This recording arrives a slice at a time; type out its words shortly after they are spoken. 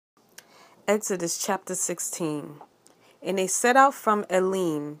Exodus chapter 16. And they set out from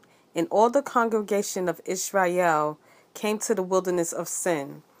Elim, and all the congregation of Israel came to the wilderness of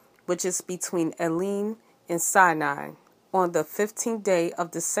Sin, which is between Elim and Sinai, on the 15th day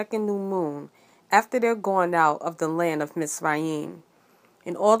of the second new moon, after their going out of the land of Mizraim.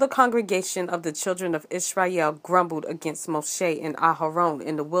 And all the congregation of the children of Israel grumbled against Moshe and Aharon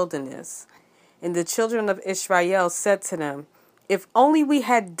in the wilderness. And the children of Israel said to them, if only we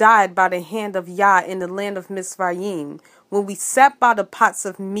had died by the hand of Yah in the land of Mizraim, when we sat by the pots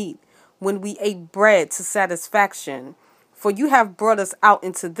of meat, when we ate bread to satisfaction. For you have brought us out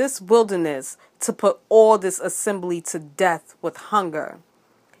into this wilderness to put all this assembly to death with hunger.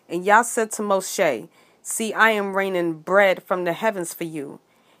 And Yah said to Moshe, see, I am raining bread from the heavens for you.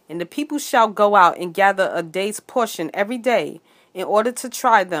 And the people shall go out and gather a day's portion every day, in order to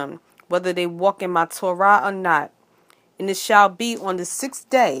try them, whether they walk in my Torah or not. And it shall be on the 6th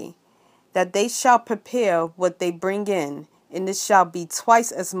day that they shall prepare what they bring in, and it shall be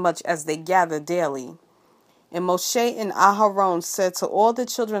twice as much as they gather daily. And Moshe and Aharon said to all the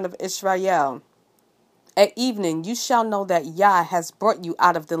children of Israel, at evening you shall know that Yah has brought you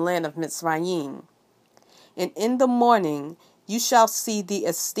out of the land of Mizraim. And in the morning you shall see the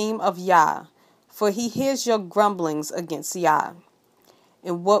esteem of Yah, for he hears your grumblings against Yah.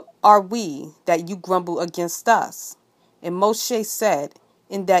 And what are we that you grumble against us? And Moshe said,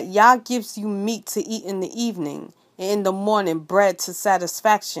 in that Yah gives you meat to eat in the evening, and in the morning bread to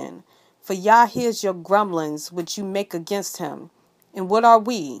satisfaction. For Yah hears your grumblings which you make against him. And what are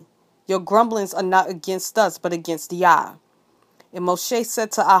we? Your grumblings are not against us, but against Yah. And Moshe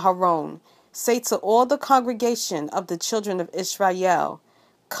said to Aharon, say to all the congregation of the children of Israel,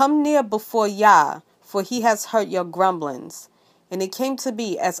 come near before Yah, for he has heard your grumblings. And it came to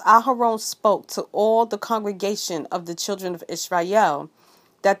be, as Aharon spoke to all the congregation of the children of Israel,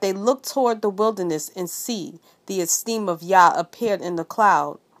 that they looked toward the wilderness, and see, the esteem of Yah appeared in the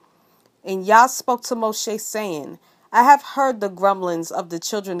cloud. And Yah spoke to Moshe, saying, I have heard the grumblings of the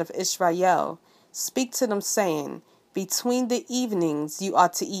children of Israel. Speak to them, saying, between the evenings you are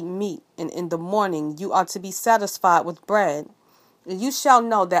to eat meat, and in the morning you are to be satisfied with bread. And you shall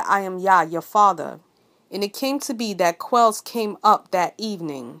know that I am Yah your father. And it came to be that quails came up that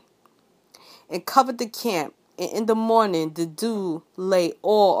evening, and covered the camp, and in the morning the dew lay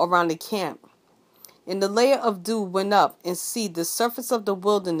all around the camp. And the layer of dew went up, and see, the surface of the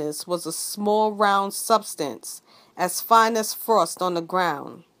wilderness was a small round substance, as fine as frost on the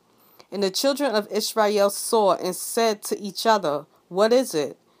ground. And the children of Israel saw, and said to each other, what is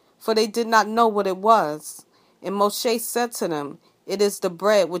it? For they did not know what it was. And Moshe said to them, it is the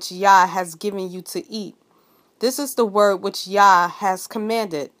bread which Yah has given you to eat. This is the word which Yah has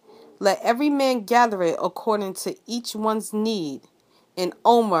commanded. Let every man gather it according to each one's need, an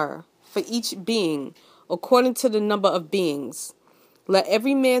omer for each being, according to the number of beings. Let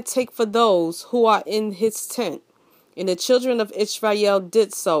every man take for those who are in his tent. And the children of Israel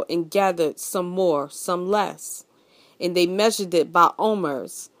did so, and gathered some more, some less. And they measured it by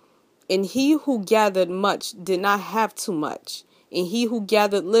omers. And he who gathered much did not have too much, and he who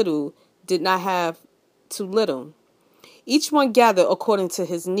gathered little did not have too little. Each one gathered according to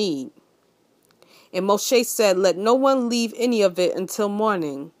his need. And Moshe said, let no one leave any of it until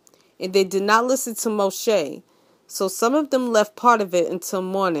morning. And they did not listen to Moshe. So some of them left part of it until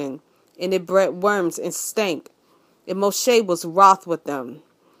morning, and it bred worms and stank. And Moshe was wroth with them.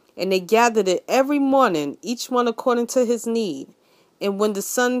 And they gathered it every morning, each one according to his need. And when the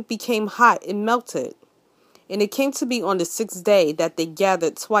sun became hot, it melted. And it came to be on the 6th day that they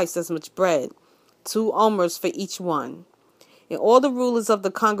gathered twice as much bread, 2 omers for each one. And all the rulers of the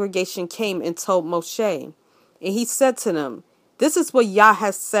congregation came and told Moshe. And he said to them, this is what Yah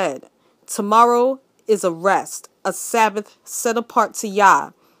has said. Tomorrow is a rest, a Sabbath set apart to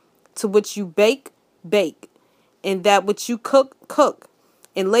Yah, to which you bake, bake, and that which you cook, cook,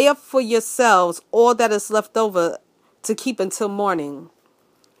 and lay up for yourselves all that is left over to keep until morning.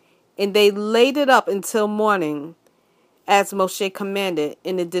 And they laid it up until morning, as Moshe commanded,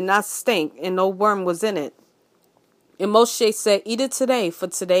 and it did not stink, and no worm was in it. And Moshe said, eat it today, for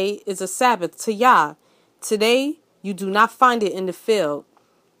today is a Sabbath to Yah. Today you do not find it in the field.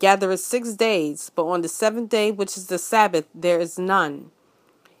 Gather it 6 days, but on the 7th day, which is the Sabbath, there is none.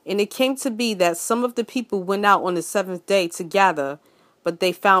 And it came to be that some of the people went out on the 7th day to gather, but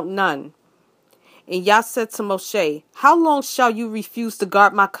they found none. And Yah said to Moshe, how long shall you refuse to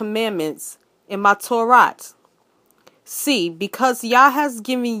guard my commandments and my Torah? See, because Yah has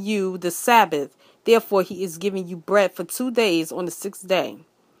given you the Sabbath, therefore he is giving you bread for 2 days on the 6th day.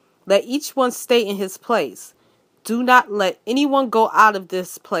 Let each one stay in his place. do not let anyone go out of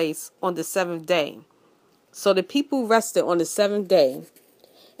this place on the seventh day. So the people rested on the seventh day.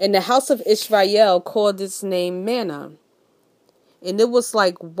 And the house of Israel called its name manna. And it was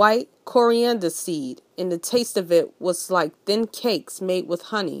like white coriander seed, and the taste of it was like thin cakes made with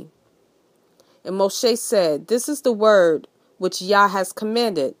honey. And Moshe said, This is the word which Yah has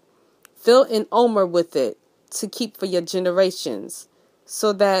commanded. Fill an omer with it to keep for your generations,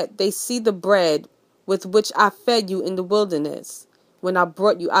 so that they see the bread with which I fed you in the wilderness, when I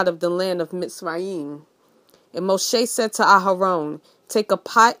brought you out of the land of Mitzrayim. And Moshe said to Aharon, Take a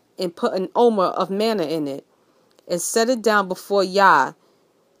pot and put an omer of manna in it, and set it down before Yah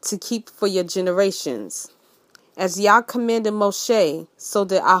to keep for your generations. As Yah commanded Moshe, so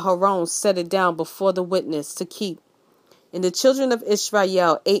did Aharon set it down before the witness to keep. And the children of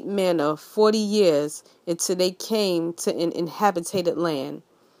Israel ate manna 40 years until they came to an inhabited land.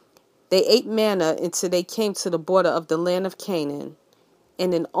 They ate manna until they came to the border of the land of Canaan.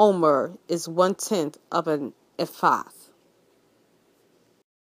 And an omer is 1/10 of an ephah.